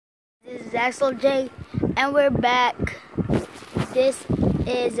is Axel J, and we're back. This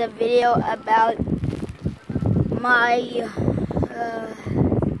is a video about my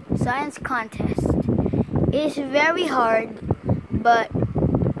science contest. It's very hard, but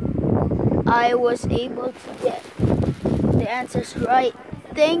I was able to get the answers right.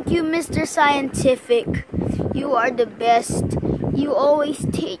 Thank you, Mr. Scientific. You are the best. You always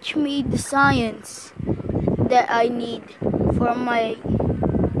teach me the science that I need for my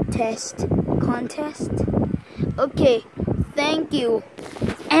contest. Okay, thank you.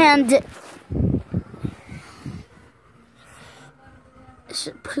 And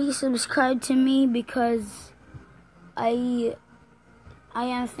please subscribe to me because I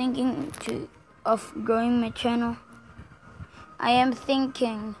am thinking of growing my channel. I am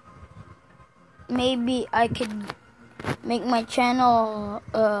thinking maybe I could make my channel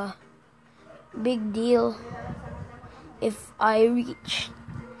a big deal if I reach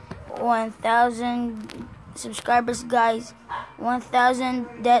 1,000 subscribers, guys.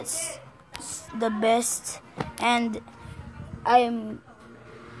 1,000, that's the best. And I'm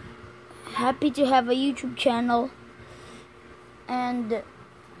happy to have a YouTube channel, and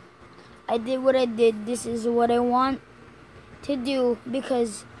I did what I did. This is what I want to do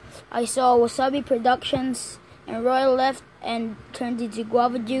because I saw Wasabi Productions and Royal left and turned into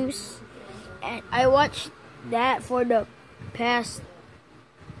Guava Juice, and I watched that for the past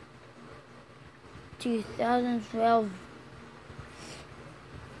 2012.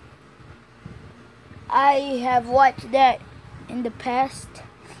 I have watched that in the past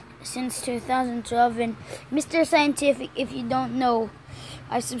since 2012. And Mr. Scientific, if you don't know,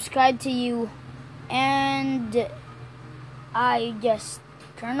 I subscribe to you and I just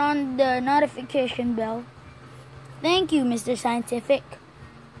turn on the notification bell. Thank you, Mr. Scientific,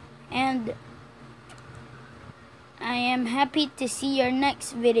 and I am happy to see your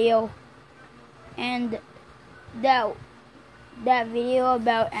next video. And that video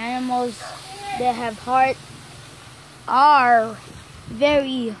about animals that have heart are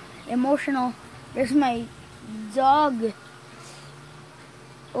very emotional. There's my dog.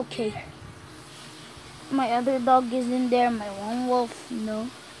 Okay, my other dog is in there. My lone wolf, no,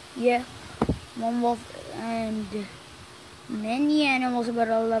 yeah, lone wolf, and many animals, but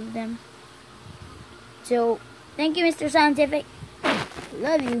I love them. So thank you, Mr. Scientific.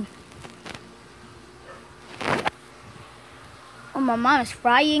 Love you. Oh, my mom is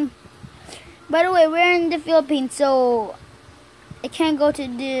frying. By the way, we're in the Philippines, so I can't go to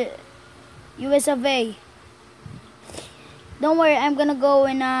the US of A. Don't worry, I'm gonna go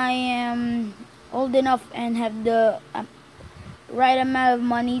when I am old enough and have the right amount of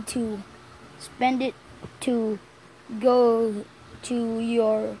money to spend it to go to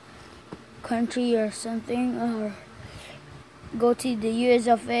your country or something, or go to the US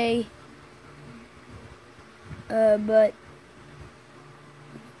of A. But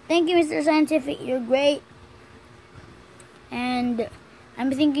thank you, Mr. Scientific. You're great. And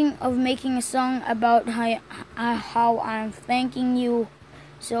I'm thinking of making a song about how I'm thanking you.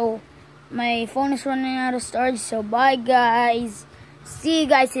 So my phone is running out of storage. So bye, guys. See you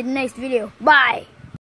guys in the next video. Bye.